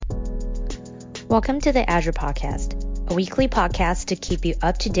Welcome to the Azure Podcast, a weekly podcast to keep you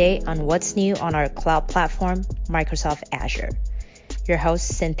up to date on what's new on our cloud platform, Microsoft Azure. Your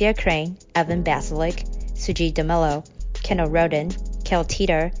hosts Cynthia Crane, Evan Basilik, Sujit DeMello, Kendall Roden, Kel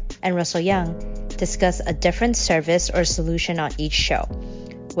Teeter, and Russell Young discuss a different service or solution on each show,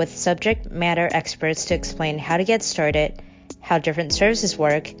 with subject matter experts to explain how to get started, how different services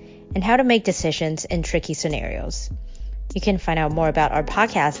work, and how to make decisions in tricky scenarios. You can find out more about our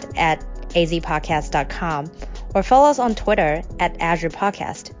podcast at azpodcast.com or follow us on Twitter at Azure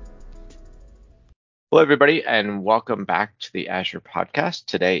Podcast. Hello, everybody, and welcome back to the Azure Podcast.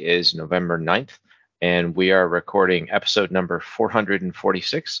 Today is November 9th, and we are recording episode number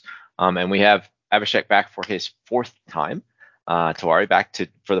 446. And we have Abhishek back for his fourth time. Tawari back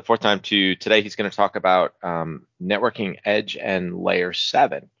for the fourth time to today. He's going to talk about networking edge and layer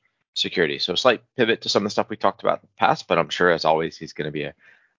 7 security. So a slight pivot to some of the stuff we talked about in the past, but I'm sure, as always, he's going to be a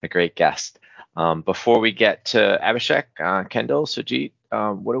great guest. Before we get to Abhishek, Kendall, Sujit,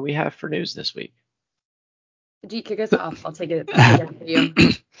 what do we have for news this week? Sujit, kick us off. I'll take it for you.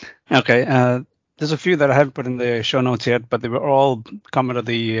 Okay. There's a few that I haven't put in the show notes yet, but they were all come under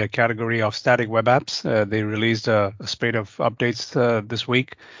the category of static web apps. They released a spate of updates this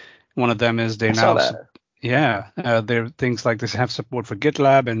week. One of them is they now... Yeah, there are things like this have support for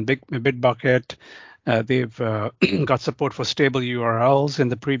GitLab and Bitbucket. They've got support for stable URLs in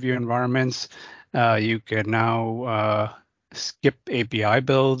the preview environments. You can now skip API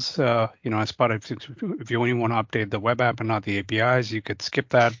builds. As part of, if you only want to update the web app and not the APIs, you could skip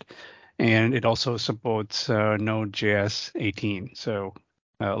that. And it also supports Node.js 18. So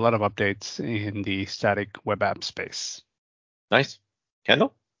a lot of updates in the static web app space. Nice.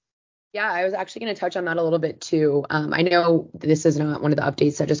 Kendall? Yeah, I was actually going to touch on that a little bit too. I know this is not one of the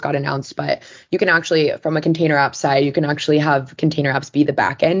updates that just got announced, but you can actually, from a container app side, you can actually have container apps be the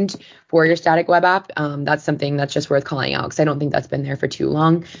backend for your static web app. That's something that's just worth calling out because I don't think that's been there for too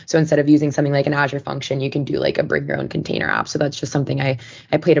long. So instead of using something like an Azure function, you can do like a bring your own container app. So that's just something I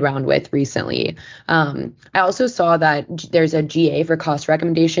played around with recently. I also saw that there's a GA for cost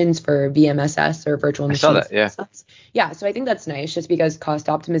recommendations for VMSS or virtual machines. I saw that, yeah. Yeah, so I think that's nice just because cost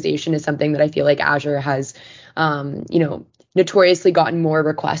optimization is something that I feel like Azure has, notoriously gotten more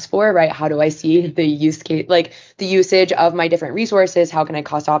requests for, right? How do I see the use case, like the usage of my different resources? How can I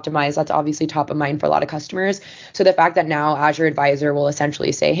cost optimize? That's obviously top of mind for a lot of customers. So the fact that now Azure Advisor will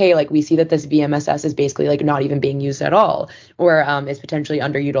essentially say, hey, like we see that this VMSS is basically like not even being used at all or is potentially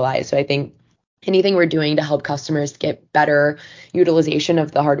underutilized. So I think anything we're doing to help customers get better utilization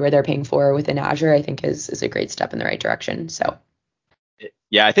of the hardware they're paying for within Azure, I think is a great step in the right direction. So.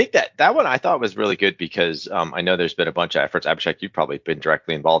 Yeah, I think that one I thought was really good because I know there's been a bunch of efforts. Abhishek, you've probably been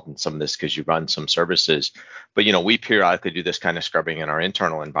directly involved in some of this because you run some services. But, we periodically do this kind of scrubbing in our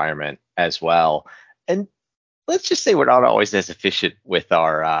internal environment as well. And let's just say we're not always as efficient with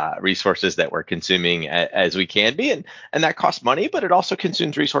our resources that we're consuming as we can be. And that costs money, but it also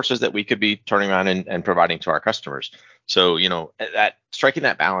consumes resources that we could be turning around and providing to our customers. So, that striking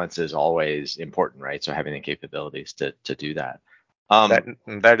that balance is always important, right? So having the capabilities to do that.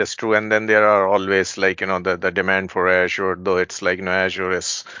 That is true. And then there are always the demand for Azure, though it's Azure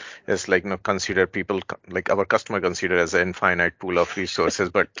is considered people like our customer consider as an infinite pool of resources.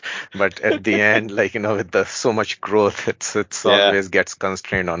 But at the end, with so much growth, it's always gets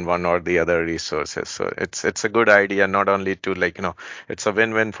constrained on one or the other resources. So it's a good idea, not only to it's a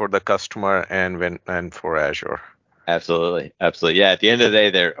win-win for the customer and for Azure. Absolutely. Yeah. At the end of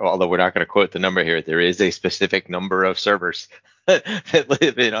the day, although we're not going to quote the number here, there is a specific number of servers that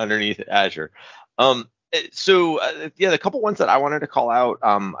live in underneath Azure. The couple ones that I wanted to call out,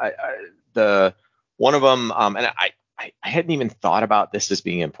 one of them, and I hadn't even thought about this as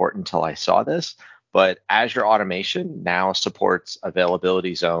being important until I saw this, but Azure Automation now supports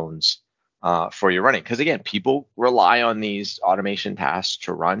availability zones for your running. Because again, people rely on these automation tasks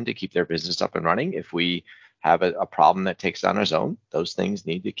to run to keep their business up and running. If we have a problem that takes down a zone, those things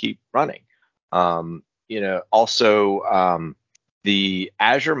need to keep running. The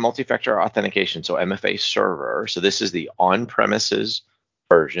Azure Multi-Factor Authentication, so MFA server. So this is the on-premises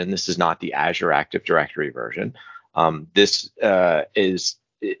version. This is not the Azure Active Directory version. It's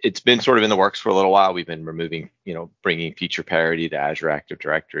been sort of in the works for a little while. We've been bringing feature parity to Azure Active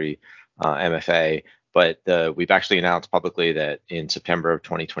Directory MFA. But we've actually announced publicly that in September of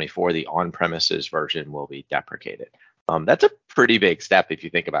 2024, the on-premises version will be deprecated. That's a pretty big step if you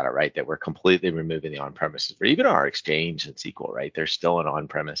think about it, right? That we're completely removing the on-premises for even our Exchange and SQL, right? There's still an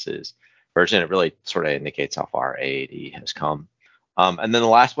on-premises version. It really sort of indicates how far AAD has come. And then the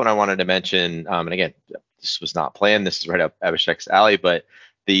last one I wanted to mention, and again, this was not planned. This is right up Abhishek's alley, but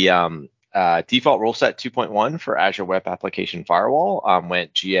the default rule set 2.1 for Azure Web Application Firewall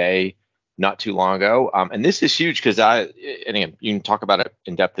went GA not too long ago. And this is huge because and again, you can talk about it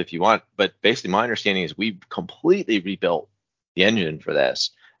in depth if you want, but basically my understanding is we've completely rebuilt the engine for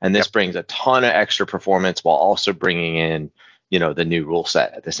this. And this brings a ton of extra performance while also bringing in, the new rule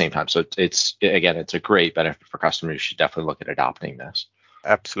set at the same time. So it's a great benefit for customers. You should definitely look at adopting this.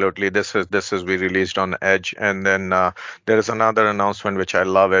 Absolutely. This is we released on Edge, and then there is another announcement which I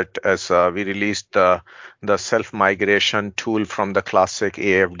love it as we released the self migration tool from the classic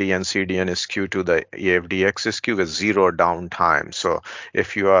AFD and CDN SKU to the AFDX SKU with zero downtime. So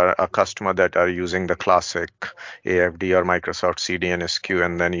if you are a customer that are using the classic AFD or Microsoft CDN SKU,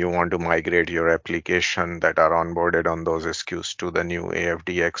 and then you want to migrate your application that are onboarded on those SKUs to the new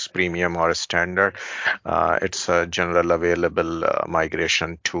AFDX Premium or Standard, it's a general available migration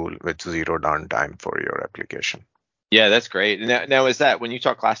tool with zero downtime for your application. Yeah, that's great. Now is that, when you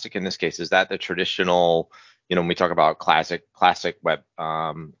talk classic in this case, is that the traditional, when we talk about classic web,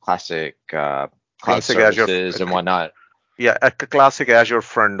 classic cloud services Azure, and whatnot? Yeah, a classic Azure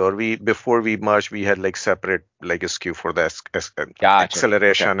front door. Before we merged, we had like separate like SKU for the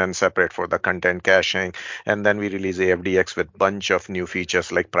acceleration and separate for the content caching, and then we released AFDX with bunch of new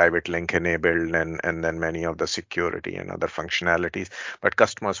features like private link enabled and then many of the security and other functionalities. But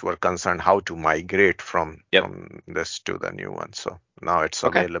customers were concerned how to migrate from this to the new one. So now it's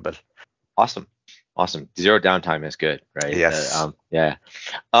available. Awesome. Zero downtime is good, right? Yes. Yeah.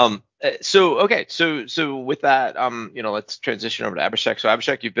 So with that, let's transition over to Abhishek. So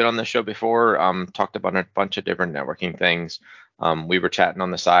Abhishek, you've been on the show before, talked about a bunch of different networking things. We were chatting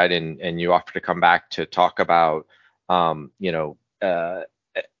on the side, and you offered to come back to talk about,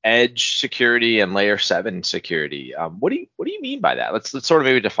 edge security and layer 7 security. What do you mean by that? Let's sort of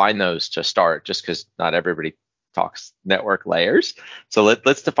maybe define those to start, just because not everybody talks network layers. So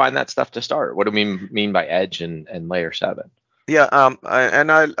let's define that stuff to start. What do we mean by edge and layer 7? Yeah,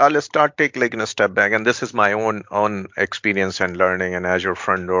 I'll start take like a step back, and this is my own experience and learning in Azure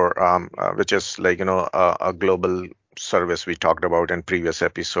Front Door, which is like a global service we talked about in previous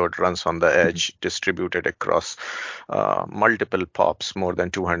episode, runs on the edge, distributed across multiple POPs, more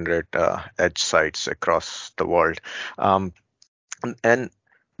than 200 edge sites across the world, and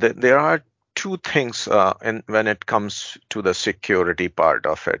there are two things when it comes to the security part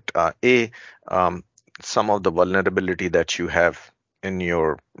of it. Some of the vulnerability that you have in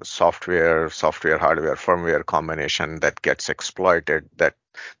your software, hardware, firmware combination that gets exploited,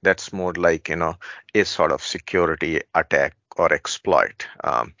 that's more like a sort of security attack or exploit.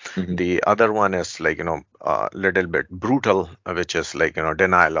 The other one is like a little bit brutal, which is like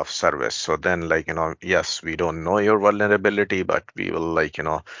denial of service. So then yes, we don't know your vulnerability, but we will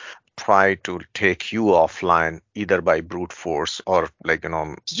try to take you offline either by brute force or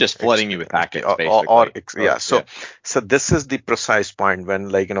just flooding you with packets, basically. So this is the precise point when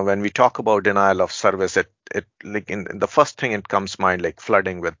when we talk about denial of service, it in the first thing it comes mind like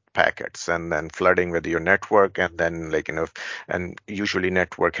flooding with packets, and then flooding with your network, and then and usually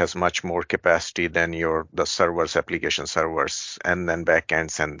network has much more capacity than the servers, application servers, and then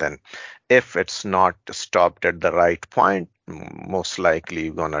backends, and then if it's not stopped at the right point, most likely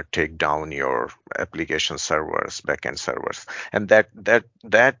you're gonna take down your application servers, backend servers, and that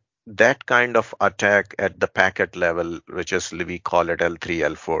kind of attack at the packet level, which is we call it L3,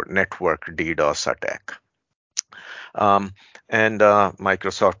 L4, network DDoS attack. And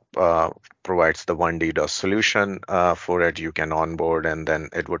Microsoft provides the one DDoS solution for it. You can onboard, and then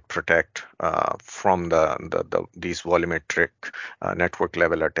it would protect from these volumetric network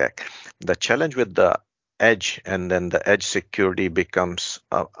level attack. The challenge with the edge and then the edge security becomes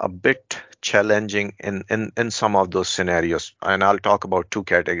a bit challenging in some of those scenarios, and I'll talk about two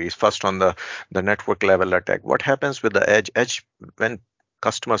categories. First, on the network level attack, what happens with the edge when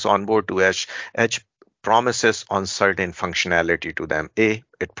customers onboard to edge promises on certain functionality to them. A,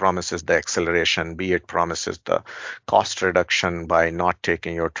 it promises the acceleration. B, it promises the cost reduction by not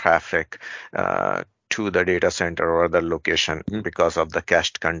taking your traffic to the data center or other location because of the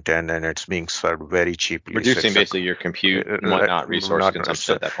cached content, and it's being served very cheaply. Reducing basically your compute and whatnot, resource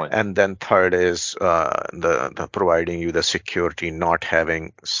consumption at that point. And then third is the providing you the security, not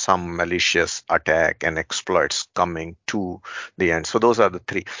having some malicious attack and exploits coming to the end. So those are the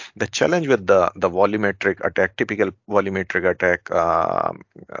three. The challenge with the volumetric attack, typical volumetric attack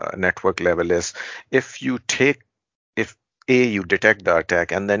network level is if you detect the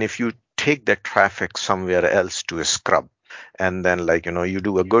attack, and then if you take that traffic somewhere else to scrub, and then you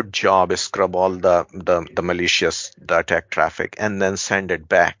do a good job, scrub all the malicious, the attack traffic, and then send it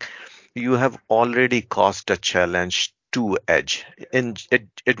back, you have already caused a challenge to edge. And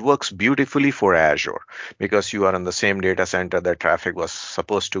it works beautifully for Azure because you are in the same data center that traffic was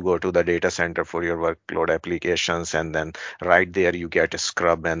supposed to go to the data center for your workload applications. And then right there you get a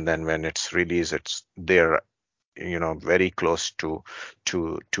scrub. And then when it's released, it's there, very close to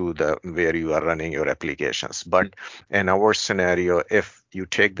the where you are running your applications. But in our scenario, if you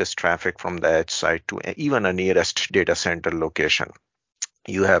take this traffic from the edge side to even a nearest data center location,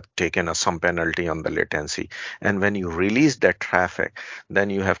 you have taken some penalty on the latency. And when you release that traffic,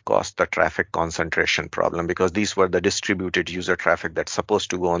 then you have caused the traffic concentration problem, because these were the distributed user traffic that's supposed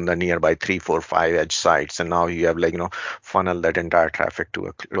to go on the nearby 3, 4, 5 edge sites. And now you have funnel that entire traffic to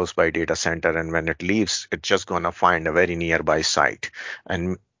a close by data center. And when it leaves, it's just going to find a very nearby site.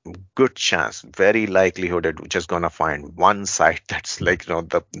 And good chance, very likelihood it's just gonna find one site that's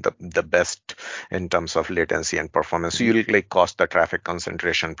the best in terms of latency and performance. So you'll cause the traffic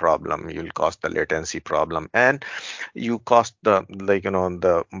concentration problem, you'll cause the latency problem, and you cause the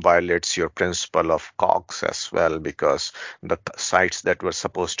violates your principle of COGS as well, because the sites that were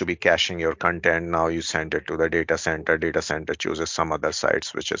supposed to be caching your content, now you send it to the data center chooses some other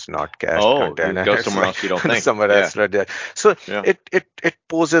sites which is not cached content, you go somewhere else you don't think. Somewhere else right there. So yeah. it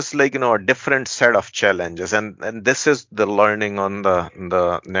poses a different set of challenges, and this is the learning on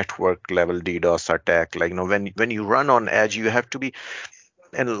the network level DDoS attack. When you run on edge, you have to be,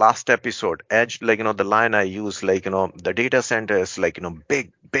 in last episode, edge, the line I use, the data center is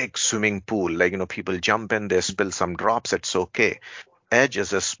big swimming pool, people jump in, they spill some drops, it's okay. Edge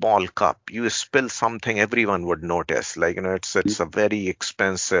is a small cup. You spill something, everyone would notice. It's a very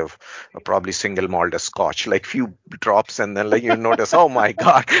expensive, probably single malt scotch, few drops, and then you notice, oh my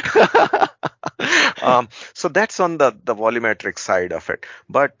God. So that's on the volumetric side of it.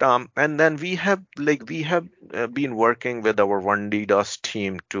 But and then we have been working with our one DDoS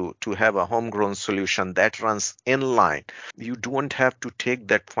team to have a homegrown solution that runs inline. You don't have to take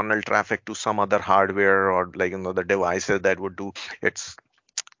that funnel traffic to some other hardware or the devices that would do.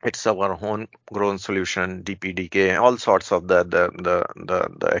 It's our homegrown solution, DPDK, all sorts of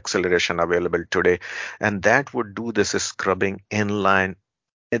the acceleration available today, and that would do this scrubbing inline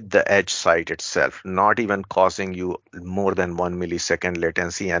at the edge site itself, not even causing you more than 1 millisecond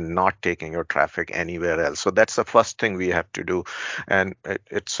latency and not taking your traffic anywhere else. So that's the first thing we have to do, and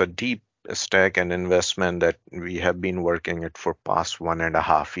it's a deep stack and investment that we have been working it for past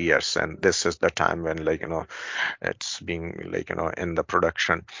 1.5 years, and this is the time when it's being in the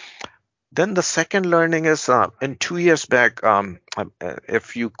production. Then the second learning is in 2 years back,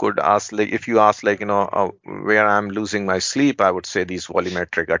 if you could ask, if you ask, where I'm losing my sleep, I would say these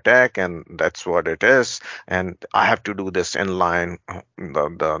volumetric attack, and that's what it is. And I have to do this inline,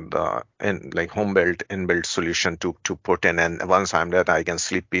 home built inbuilt solution to put in, and once I'm there, I can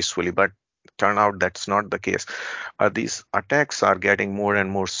sleep peacefully. But turn out that's not the case. These attacks are getting more and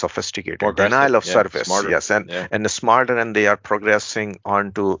more sophisticated. More denial of service, smarter. yes, and smarter, and they are progressing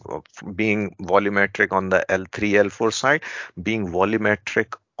on to being volumetric on the L3, L4 side, being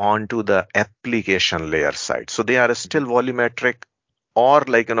volumetric onto the application layer side. So they are still volumetric, or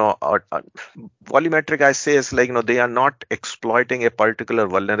volumetric, I say, is they are not exploiting a particular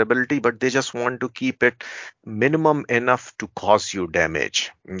vulnerability, but they just want to keep it minimum enough to cause you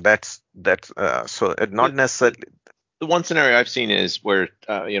damage. That's so it not necessarily. The one scenario I've seen is where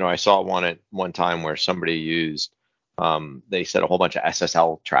I saw one at one time where somebody used they set a whole bunch of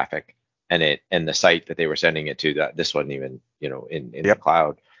SSL traffic, and the site that they were sending it to, that this wasn't even in the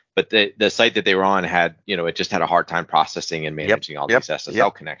cloud, but the site that they were on had it just had a hard time processing and managing all these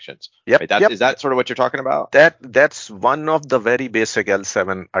SSL connections. Right? Is that sort of what you're talking about? That's one of the very basic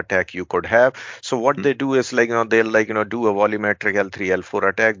L7 attack you could have. So what they do is they'll do a volumetric L3, L4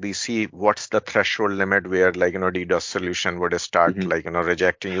 attack. They see what's the threshold limit where DDoS solution would start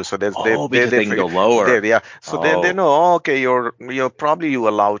rejecting you. So they can go lower. So they know, okay, you're probably you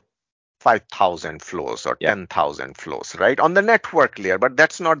allow 5,000 flows or 10,000 flows, right, on the network layer, but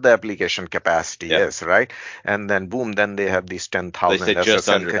that's not the application capacity is, right? And then boom, then they have these 10,000 SSL just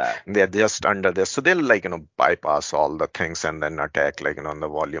under that. They're just under this, so they'll bypass all the things and then attack on the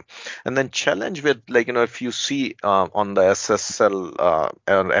volume. And then challenge with if you see on the SSL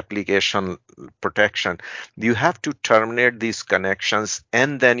application protection, you have to terminate these connections,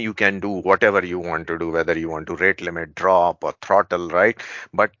 and then you can do whatever you want to do, whether you want to rate limit, drop, or throttle, right?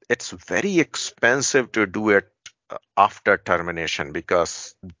 But it's very expensive to do it after termination,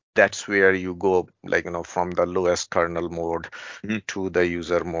 because that's where you go, from the lowest kernel mode Mhm. to the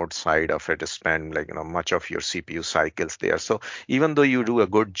user mode side of it, spend much of your CPU cycles there. So even though you do a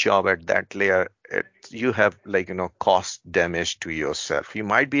good job at that layer, you have cost damage to yourself. You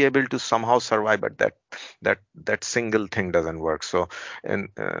might be able to somehow survive, but that single thing doesn't work. So, and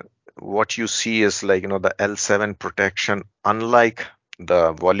what you see is the L7 protection, unlike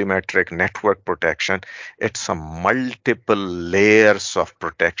the volumetric network protection, it's a multiple layers of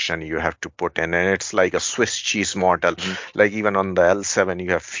protection you have to put in, and it's like a Swiss cheese model. Mhm. Like even on the L7,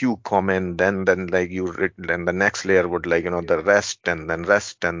 you have few comment, then then the next layer would the rest, and then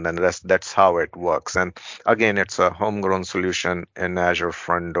rest, and then rest. That's how it works. And again, it's a homegrown solution in Azure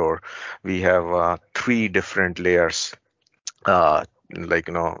Front Door. We have three different layers that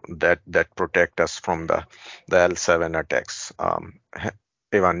protect us from the L7 attacks.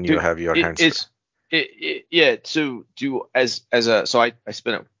 Ivan, you Do have your it hands. is it yeah. So do as a so I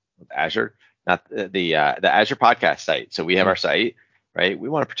spin it with Azure, not the Azure podcast site. So we have our site, right? We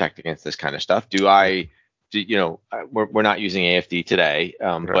want to protect against this kind of stuff. We're not using AFD today,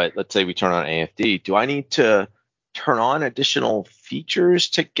 Right. but let's say we turn on AFD. Do I need to turn on additional features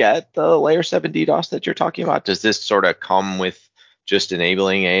to get the layer 7 DDoS that you're talking about? Does this sort of come with just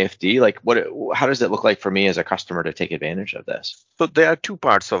enabling AFD? Like how does it look like for me as a customer to take advantage of this? So there are two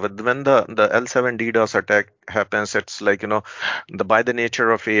parts of it. When the L7 DDoS attack happens, it's by the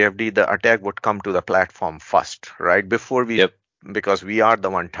nature of AFD, the attack would come to the platform first, right? Yep. Because we are the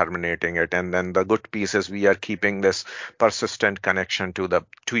one terminating it. And then the good piece is we are keeping this persistent connection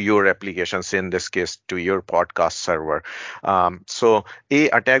to your applications, in this case, to your podcast server. So a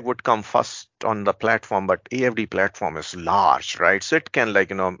attack would come first on the platform, but AFD platform is large, right? So it can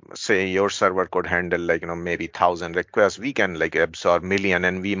say your server could handle maybe 1,000 requests. We can absorb million,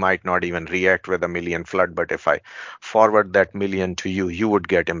 and we might not even react with a million flood. But if I forward that million to you, you would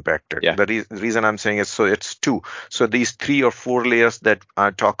get impacted. Yeah. The reason I'm saying is, so it's two. So these 3 or 4 layers that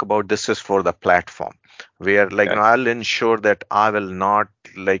I talk about, this is for the platform, where Okay. I'll ensure that I will not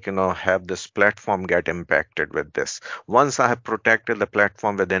have this platform get impacted with this. Once I have protected the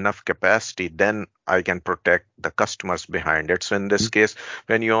platform with enough capacity, then I can protect the customers behind it. So in this case,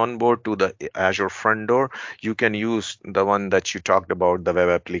 when you onboard to the Azure Front Door, you can use the one that you talked about, the web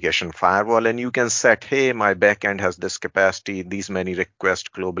application firewall, and you can set, hey, my backend has this capacity, these many requests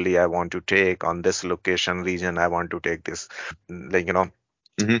globally I want to take on this location region, I want to take this,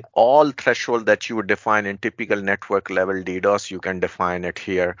 Mhm. all threshold that you would define in typical network level DDoS, you can define it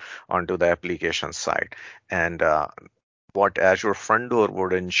here onto the application side. And what Azure Front Door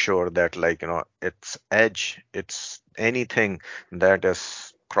would ensure that its edge, it's anything that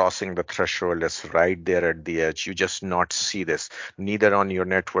is crossing the threshold is right there at the edge. You just not see this, neither on your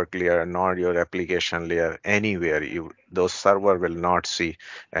network layer nor your application layer, anywhere. Those server will not see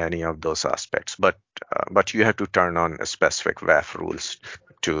any of those aspects. But you have to turn on a specific WAF rules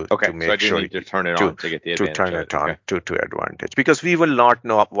to Okay. So I make do sure need to turn it to on to get the to advantage turn of it. it Okay. on to advantage, because we will not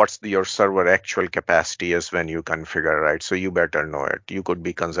know what's your server actual capacity is when you configure, right? So you better know it. You could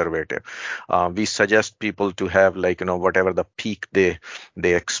be conservative. We suggest people to have whatever the peak they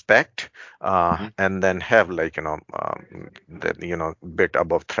expect, Mhm. and then have bit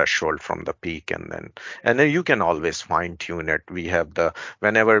above threshold from the peak, and then you can always fine tune it. We have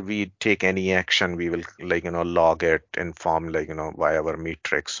whenever we take any action, we will log it, inform by our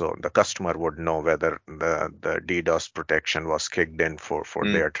metrics, so the customer would know whether the DDoS protection was kicked in for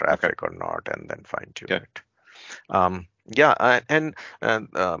their Okay. traffic or not, and then fine tune Okay. it. Yeah, and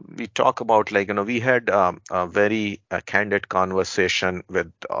we talk about we had a very candid conversation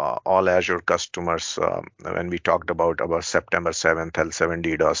with all Azure customers when we talked about our September 7th L7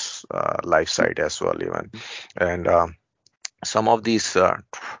 DDoS live site as well, even. And some of these the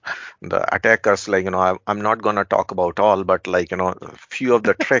attackers, I'm not going to talk about all, but a few of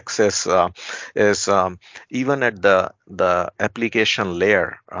the tricks is even at the application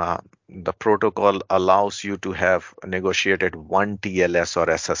layer, the protocol allows you to have negotiated one TLS or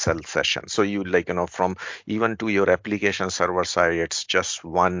SSL session. So you from even to your application server side, it's just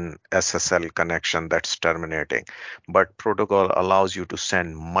one SSL connection that's terminating, but protocol allows you to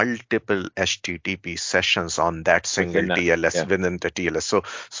send multiple HTTP sessions on that single Within that. TLS, Yeah. within the TLS.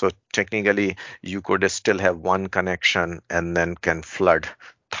 So technically you could still have one connection and then can flood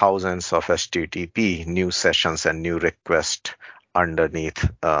thousands of HTTP new sessions and new requests underneath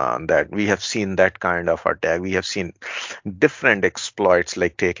that. We have seen that kind of attack. We have seen different exploits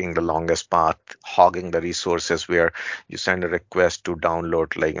like taking the longest path, hogging the resources, where you send a request to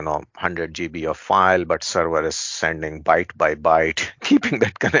download 100 GB of file, but server is sending byte by byte, keeping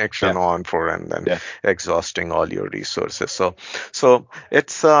that connection on for, and then exhausting all your resources. So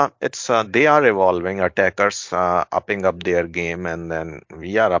it's they are evolving, attackers upping up their game, and then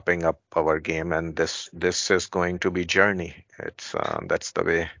we are upping up our game, and this is going to be journey. It's that's the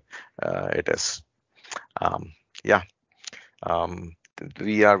way it is. Um, yeah. Um,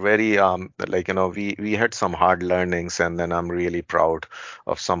 we are very we had some hard learnings, and then I'm really proud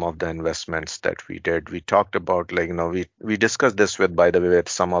of some of the investments that we did. We talked about we discussed this with, by the way, with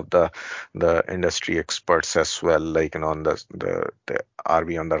some of the industry experts as well, on the are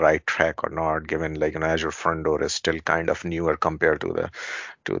we on the right track or not, given Azure front door is still kind of newer compared to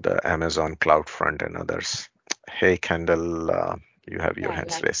the Amazon CloudFront and others. Hey, Kendall, you have your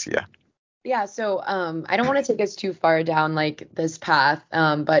hands raised. Yeah. Yeah, so I don't want to take us too far down this path,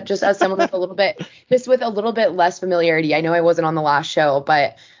 but just as someone with a little bit less familiarity, I know I wasn't on the last show,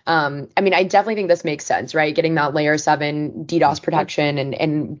 but I mean, I definitely think this makes sense, right? Getting that layer 7 DDoS protection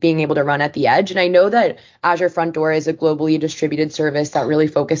and being able to run at the edge. And I know that Azure Front Door is a globally distributed service that really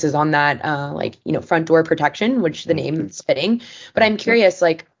focuses on that, front door protection, which the name is fitting. But I'm curious,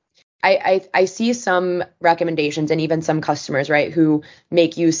 I see some recommendations and even some customers, right, who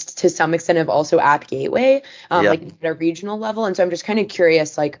make use to some extent of also app gateway, at a regional level. And so I'm just kind of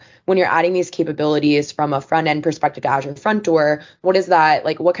curious, when you're adding these capabilities from a front end perspective to Azure Front Door, what is that,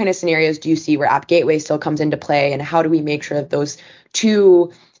 what kind of scenarios do you see where app gateway still comes into play? And how do we make sure that those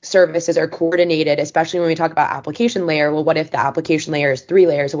two services are coordinated, especially when we talk about application layer? Well, what if the application layer is 3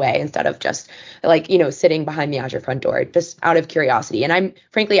 layers away instead of just sitting behind the Azure Front Door? Just out of curiosity. And I'm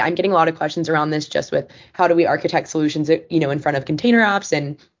getting a lot of questions around this, just with how do we architect solutions, in front of container apps,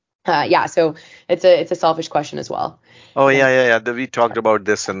 and so it's a selfish question as well. Oh, yeah. We talked about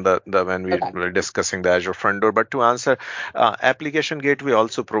this in the when we were discussing the Azure Front Door. But to answer, Application Gateway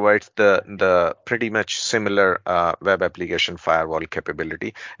also provides the pretty much similar web application firewall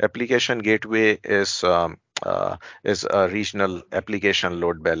capability. Application Gateway is a regional application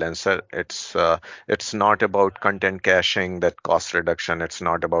load balancer. It's not about content caching, that cost reduction. It's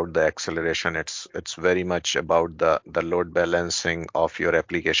not about the acceleration. It's very much about the load balancing of your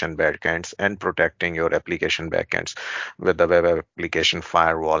application backends and protecting your application backends with the web application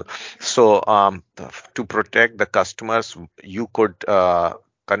firewall. So to protect the customers, you could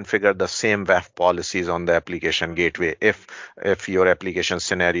configure the same WAF policies on the application gateway if your application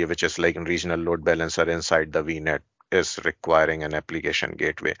scenario, which is like a regional load balancer inside the VNet, is requiring an application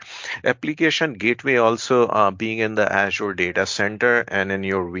gateway. Application gateway also being in the Azure data center and in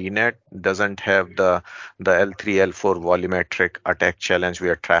your VNet doesn't have the L3, L4 volumetric attack challenge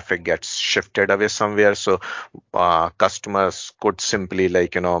where traffic gets shifted away somewhere. So customers could simply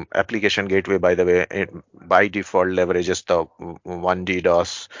application gateway, by the way, by default leverages the 1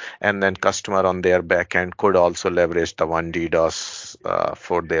 DDoS, and then customer on their backend could also leverage the 1 DDoS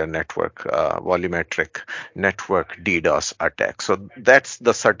for their network volumetric network DDoS attack. So that's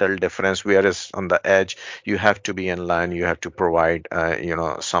the subtle difference. Whereas on the edge, you have to be in line, you have to provide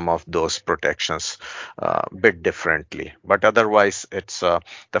some of those protections a bit differently. But otherwise, it's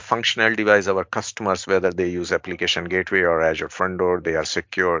the functional device. Our customers, whether they use application gateway or Azure Front Door, they are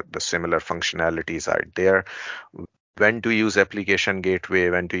secure. The similar functionalities are there. When to use application gateway,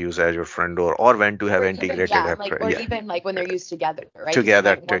 when to use Azure Front Door, or when to have integrated even when they're used together, right?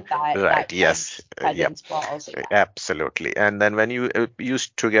 Together, that yes, also, absolutely. And then when you use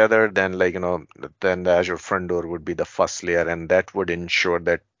together, then then the Azure Front Door would be the first layer, and that would ensure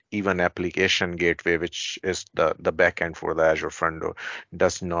that even application gateway, which is the backend for the Azure Front Door,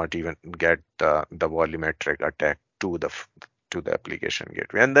 does not even get the volumetric attack to the application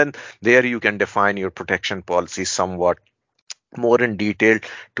gateway. And then there you can define your protection policy somewhat more in detail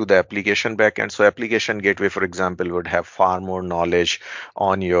to the application backend. So application gateway, for example, would have far more knowledge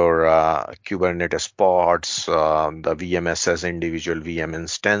on your Kubernetes pods, the VMS as individual VM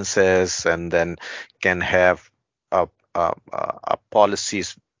instances, and then can have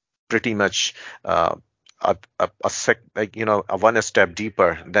policies pretty much a one step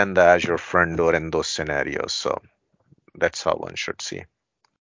deeper than the Azure Front Door in those scenarios. So that's how one should see.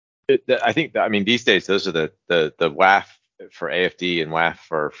 I think that, I mean, these days those are the WAF for AFD and WAF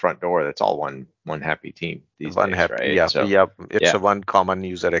for front door. That's all one happy team these days, right? Yeah, so, it's a one common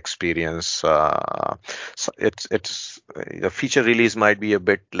user experience. So it's the feature release might be a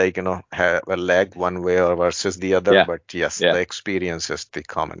bit have a lag one way or versus the other, but yes, the experience is the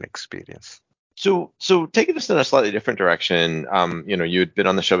common experience. So taking this in a slightly different direction, you had been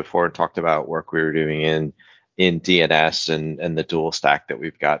on the show before and talked about work we were doing in DNS and the dual stack that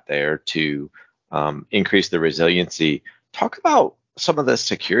we've got there to increase the resiliency. Talk about some of the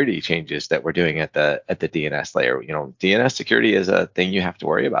security changes that we're doing at the DNS layer. DNS security is a thing you have to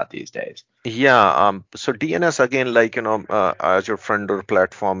worry about these days. Yeah, so DNS again, as your front door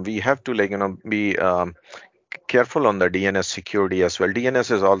platform, we have to be careful on the DNS security as well.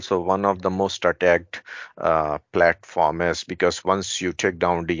 DNS is also one of the most attacked platforms because once you take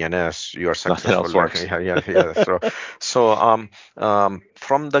down DNS, you are Nothing successful. else works. Yeah. So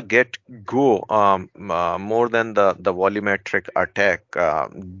from the get go, more than the volumetric attack,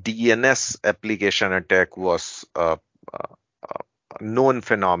 DNS application attack was known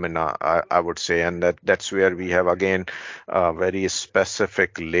phenomena, I would say, and that's where we have again a very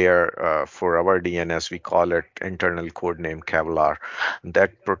specific layer for our DNS. We call it internal code name Kevlar,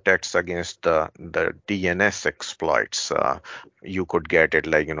 that protects against the DNS exploits. You could get it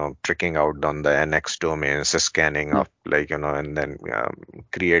tricking out on the NX domains, scanning of and then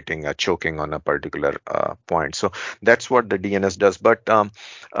creating a choking on a particular point. So that's what the DNS does. But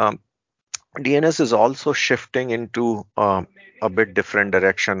DNS is also shifting into a bit different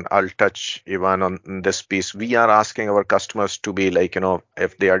direction. I'll touch Ivan on this piece. We are asking our customers to be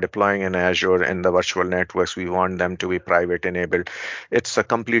if they are deploying in Azure in the virtual networks, we want them to be private enabled. It's a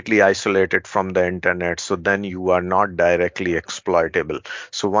completely isolated from the internet. So then you are not directly exploitable.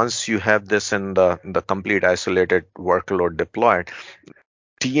 So once you have this in the complete isolated workload deployed,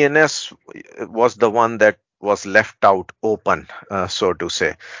 DNS was the one that was left out open, so to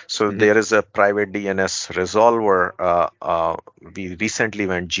say. So there is a private DNS resolver. We recently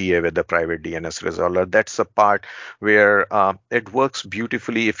went GA with the private DNS resolver. That's a part where it works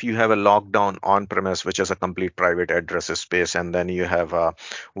beautifully if you have a lockdown on-premise, which is a complete private address space, and then you have a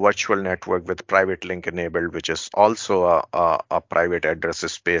virtual network with private link enabled, which is also a private address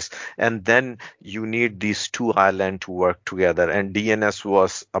space. And then you need these two islands to work together. And DNS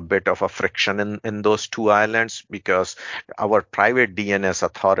was a bit of a friction in those two islands because our private DNS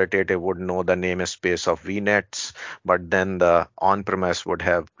authoritative would know the namespace of VNets, but then the on-premise would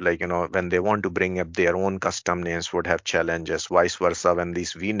have when they want to bring up their own custom names would have challenges. Vice versa, when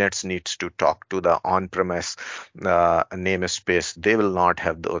these VNets needs to talk to the on-premise namespace, they will not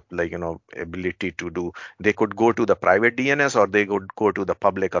have the ability to do. They could go to the private DNS or they could go to the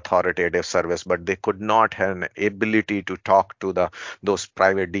public authoritative service, but they could not have an ability to talk to those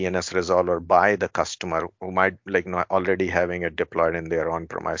private DNS resolver by the customer who might already having it deployed in their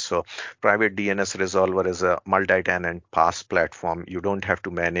on-premise. So private DNS resolver is a multi-tenant PaaS platform. You don't have to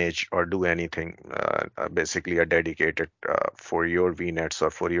manage or do anything, basically a dedicated for your VNets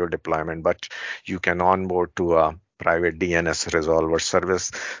or for your deployment, but you can onboard to a private DNS resolver service.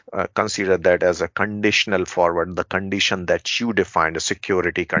 Consider that as a conditional forward, the condition that you define, the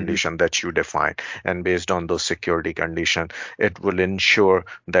security condition that you define. And based on those security condition, it will ensure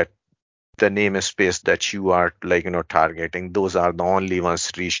that the namespace that you are targeting, those are the only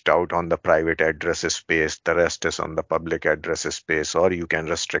ones reached out on the private address space. The rest is on the public address space, or you can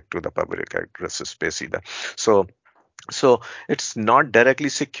restrict to the public address space either. So it's not directly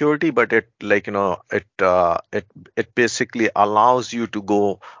security, but it basically allows you to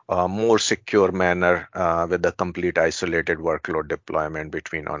go more secure manner with the complete isolated workload deployment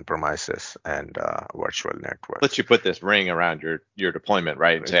between on-premises and virtual networks. Let you put this ring around your deployment,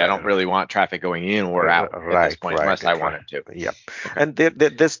 right? And say, I don't really want traffic going in or out at this point, unless I want it to. Yeah. Okay. And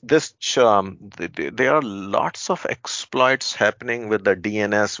there are lots of exploits happening with the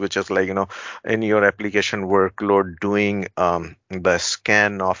DNS, which is in your application workload doing the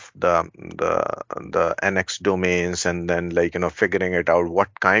scan of the NX domains and then figuring it out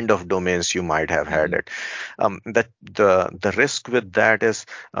what kind of domains you might have had it. That the risk with that is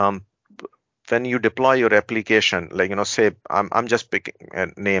when you deploy your application, say I'm just picking a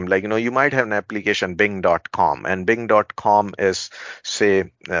name, you might have an application bing.com, and bing.com is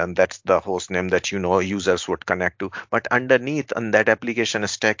say that's the host name that users would connect to, but underneath on that application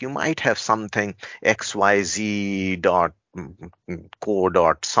stack you might have something xyz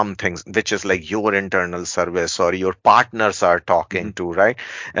co something which is your internal service or your partners are talking to, right?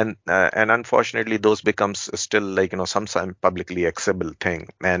 And unfortunately those becomes still some publicly accessible thing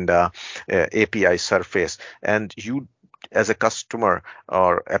and API surface, and you as a customer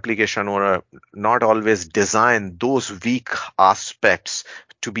or application owner not always design those weak aspects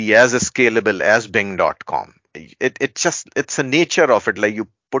to be as scalable as bing.com. It's a nature of it, you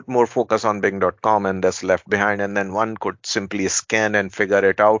put more focus on Bing.com and that's left behind, and then one could simply scan and figure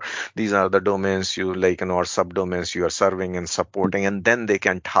it out. These are the domains you or subdomains you are serving and supporting, and then they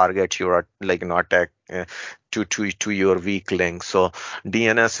can target your attack to your weak link. So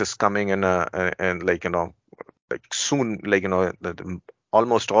DNS is coming in soon,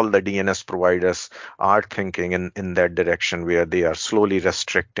 almost all the DNS providers are thinking in that direction, where they are slowly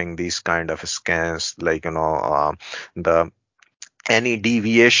restricting these kind of scans, the any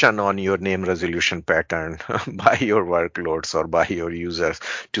deviation on your name resolution pattern by your workloads or by your users,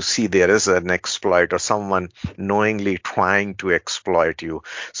 to see there is an exploit or someone knowingly trying to exploit you.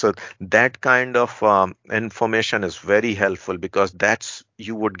 So that kind of information is very helpful, because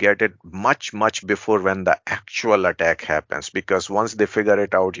you would get it much before when the actual attack happens, because once they figure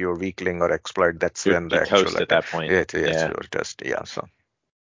it out, your weak link or exploit, that's when the actual toast attack at that point. you're just so.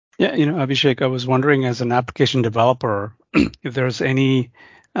 Yeah, Abhishek, I was wondering, as an application developer, if there's any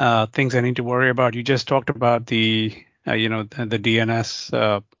things I need to worry about. You just talked about the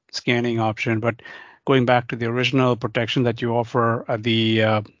DNS scanning option, but going back to the original protection that you offer at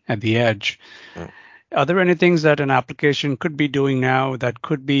the edge, are there any things that an application could be doing now that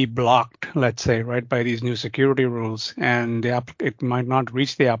could be blocked, let's say, right, by these new security rules, and it might not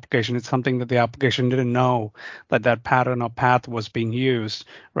reach the application? It's something that the application didn't know that pattern or path was being used,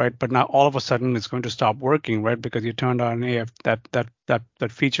 right? But now all of a sudden it's going to stop working, right? Because you turned on that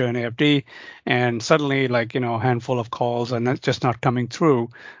feature in AFD, and suddenly, a handful of calls and that's just not coming through.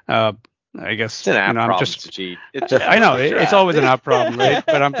 I guess it's an app I'm problem, just. Sujit. I know it's always an app problem, right?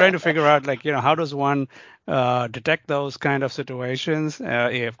 But I'm trying to figure out, how does one detect those kind of situations?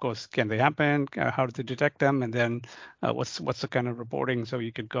 Of course, can they happen? How do they detect them? And then what's the kind of reporting, so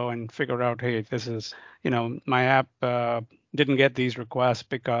you could go and figure out, hey, this is, my app didn't get these requests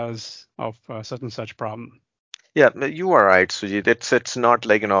because of such and such problem. Yeah, you are right, Sujit. It's not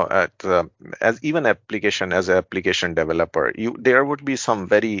as even as an application developer, there would be some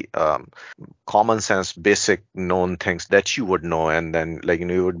very common sense, basic known things that you would know, and then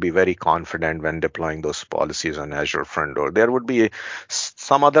you would be very confident when deploying those policies on Azure front door. There would be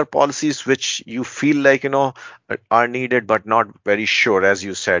some other policies which you feel are needed, but not very sure. As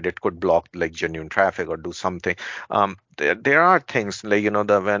you said, it could block genuine traffic or do something. There are things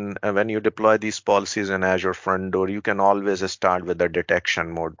when you deploy these policies in Azure front door, you can always start with the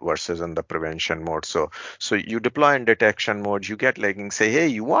detection mode versus in the prevention mode. So you deploy in detection mode, you get say, hey,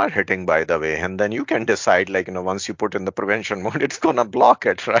 you are hitting, by the way, and then you can decide once you put in the prevention mode, it's gonna block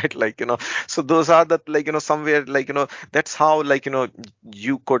it, right? So those are the somewhere that's how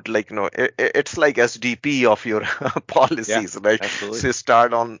you could it's like SDP of your policies, right? Absolutely. So you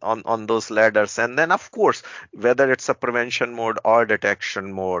start on those ladders, and then of course, whether it's a prevention mode or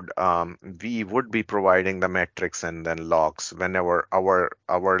detection mode, we would be providing the metrics and then logs whenever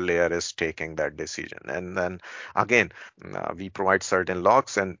our layer is taking that decision. And then again, we provide certain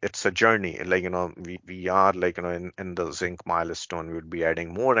logs, and it's a journey. We are in the Zinc milestone, we would be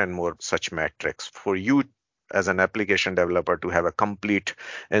adding more and more such metrics for you as an application developer to have a complete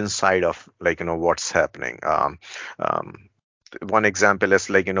insight of what's happening. One example is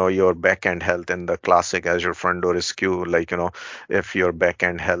your backend health in the classic Azure front door SKU. If your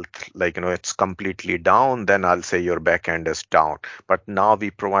backend health it's completely down, then I'll say your backend is down. But now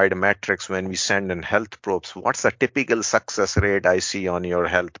we provide metrics when we send in health probes. What's the typical success rate I see on your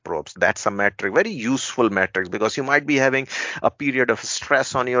health probes? That's a metric, very useful metrics, because you might be having a period of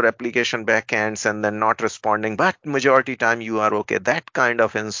stress on your application backends and then not responding, but majority time you are okay. That kind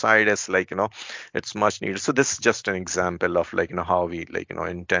of insight is it's much needed. So this is just an example of how we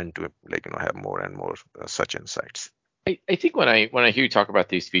intend to have more and more such insights. I think when I hear you talk about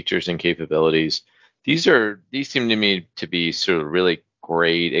these features and capabilities, these seem to me to be sort of really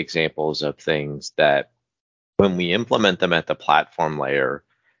great examples of things that when we implement them at the platform layer,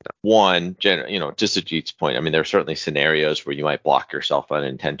 one, to Sajit's point, I mean, there are certainly scenarios where you might block yourself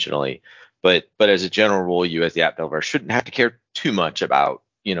unintentionally, but as a general rule, you as the app developer shouldn't have to care too much about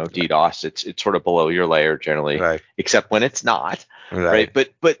DDoS. It's sort of below your layer generally, right, except when it's not, right?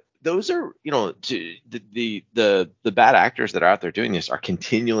 But those are the bad actors that are out there doing this are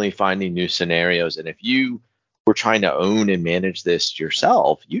continually finding new scenarios, and if you were trying to own and manage this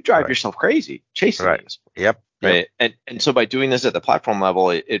yourself, you drive yourself crazy chasing these. Yep. Right. And so by doing this at the platform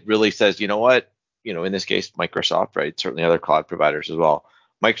level, it really says, you know what, in this case, Microsoft, right? Certainly other cloud providers as well.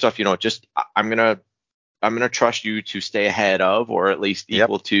 Microsoft, just I'm gonna trust you to stay ahead of, or at least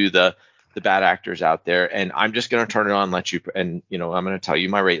equal to the bad actors out there, and I'm just gonna turn it on, let you, and I'm gonna tell you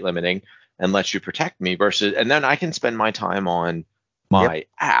my rate limiting and let you protect me and then I can spend my time on my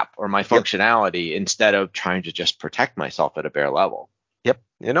app or my functionality instead of trying to just protect myself at a bare level. Yep,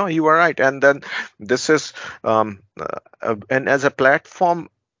 you are right. And then this is, and as a platform,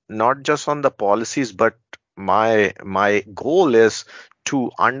 not just on the policies, but my goal is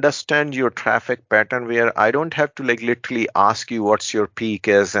to understand your traffic pattern where I don't have to like literally ask you what's your peak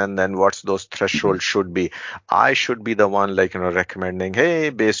is and then what's those thresholds should be. I should be the one like, recommending,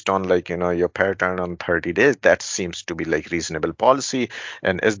 hey, based on like, your pattern on 30 days, that seems to be like reasonable policy.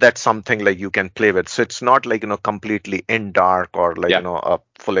 And is that something like you can play with? So it's not like, completely in dark or like, Yeah. a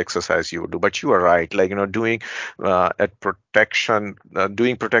full exercise you would do. But you are right, like, doing protection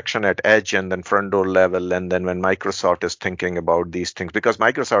at edge and then front door level. And then when Microsoft is thinking about these things, because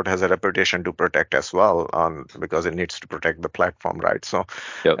Microsoft has a reputation to protect as well, because it needs to protect the platform, right? So,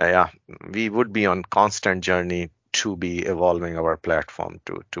 Yep. yeah, we would be on constant journey to be evolving our platform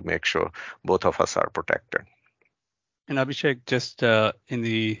to make sure both of us are protected. And Abhishek, just in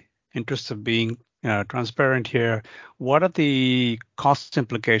the interest of being transparent here, what are the cost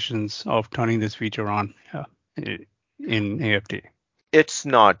implications of turning this feature on in AFD? It's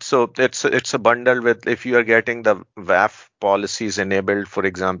not. So it's a bundle with, if you are getting the WAF policies enabled, for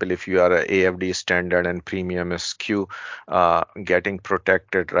example, if you are a AFD standard and premium SKU, getting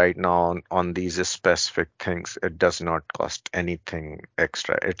protected right now on these specific things, it does not cost anything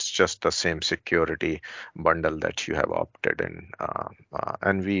extra. It's just the same security bundle that you have opted in.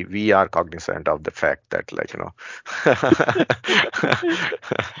 And we are cognizant of the fact that, like,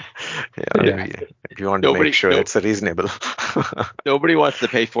 yeah, Yeah. we want to make sure it's reasonable. Nobody wants to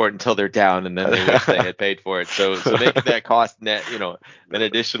pay for it until they're down, and then they wish they had paid for it. So making that cost net, an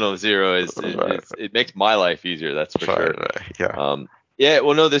additional zero Right, it makes my life easier. That's for sure. right, yeah. Yeah.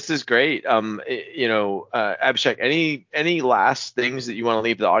 Well, no, this is great. Abhishek, any last things that you want to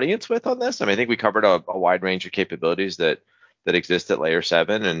leave the audience with on this? I mean, I think we covered a wide range of capabilities that exist at Layer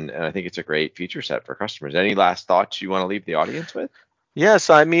 7, and I think it's a great feature set for customers. Any last thoughts you want to leave the audience with? Yes,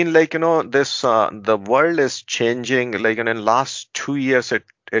 I mean, like, this the world is changing. Like, in last 2 years,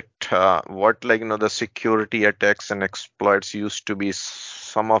 what, like, the security attacks and exploits used to be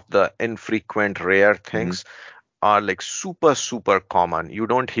some of the infrequent, rare Mm-hmm. things are like super, super common. You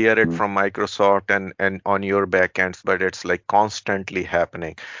don't hear it from Microsoft and on your backends, but it's like constantly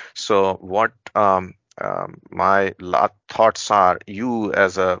happening. So what my thoughts are, you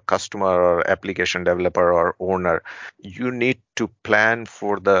as a customer or application developer or owner, you need to plan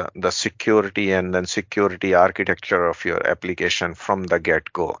for the security and then security architecture of your application from the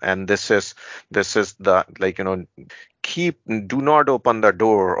get-go. And this is the, like, do not open the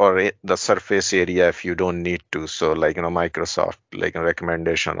door or the surface area if you don't need to. So, like, Microsoft, like, a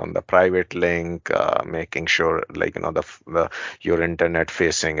recommendation on the private link, making sure, like, your internet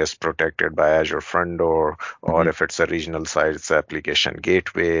facing is protected by Azure Front Door, or if it's a regional site, it's application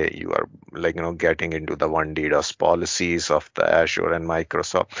gateway. You are, like, getting into the one DDoS policies of the Azure and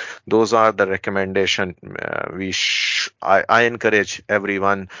Microsoft. Those are the recommendation. I encourage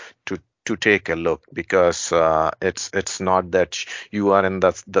everyone to take a look, because it's not that you are in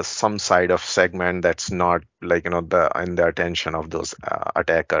the some side of segment that's not, like, the in the attention of those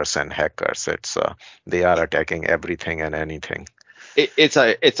attackers and hackers. It's they are attacking everything and anything.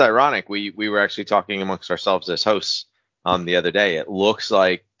 It's ironic. We were actually talking amongst ourselves as hosts the other day. It looks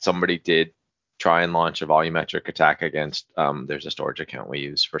like somebody did try and launch a volumetric attack against there's a storage account we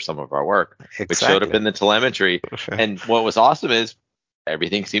use for some of our work, which showed up in the telemetry. And what was awesome is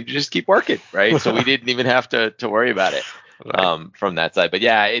everything seemed to just keep working, right? So we didn't even have to worry about it from that side. But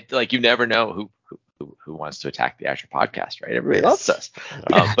yeah, it, like, you never know who wants to attack the Azure podcast, right? Everybody loves us.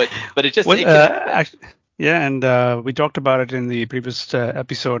 But it just yeah, and we talked about it in the previous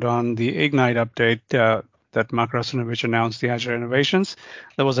episode on the Ignite update that Mark Russinovich announced, the Azure Innovations.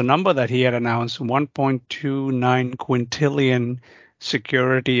 There was a number that he had announced: 1.29 quintillion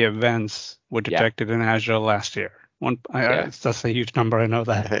security events were detected in Azure last year. That's a huge number. I know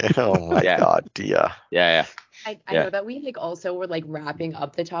that. Oh my God, yeah. I know that we like also were like wrapping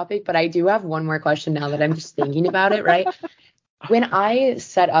up the topic, but I do have one more question now that I'm just thinking about it, right? When I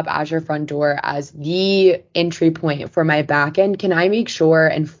set up Azure Front Door as the entry point for my backend, can I make sure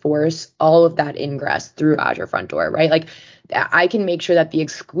and force all of that ingress through Azure Front Door, right? Like, I can make sure that the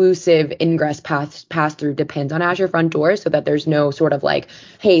exclusive ingress pass through depends on Azure Front Door, so that there's no sort of like,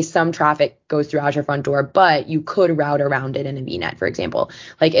 hey, some traffic goes through Azure Front Door, but you could route around it in a VNet, for example.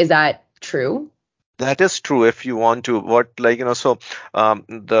 Like, is that true? That is true if you want to. What, like, so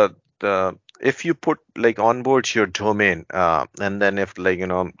the if you put, like, onboard your domain, and then if, like,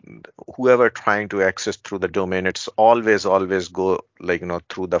 whoever trying to access through the domain, it's always go, like,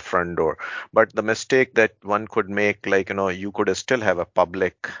 through the front door. But the mistake that one could make, like, you could still have a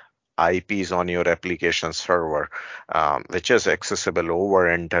public IPs on your application server, which is accessible over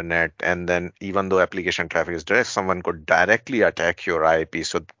internet. And then even though application traffic is direct, someone could directly attack your IP.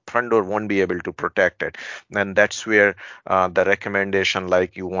 So front door won't be able to protect it. And that's where the recommendation,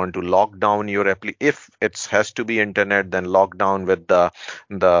 like you want to lock down your if it has to be internet, then lock down with the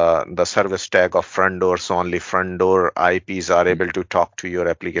service tag of front door, so only front door IPs are able to talk to your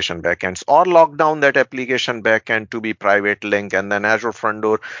application backends, or lock down that application backend to be private link. And then Azure front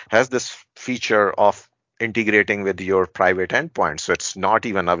door has this feature of integrating with your private endpoint, so it's not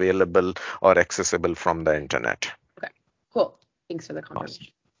even available or accessible from the internet. Okay, cool. Thanks for the confirmation.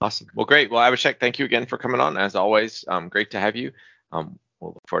 Awesome. Well, great. Well, Abhishek, thank you again for coming on. As always, great to have you. We'll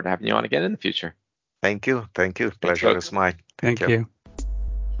look forward to having you on again in the future. Thank you. Pleasure is mine. Thank you.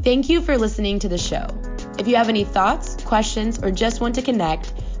 Thank you for listening to the show. If you have any thoughts, questions, or just want to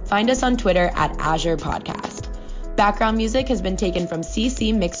connect, find us on Twitter at Azure Podcast. Background music has been taken from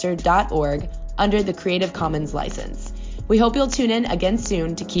ccmixer.org under the Creative Commons license. We hope you'll tune in again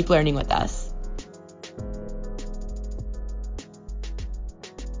soon to keep learning with us.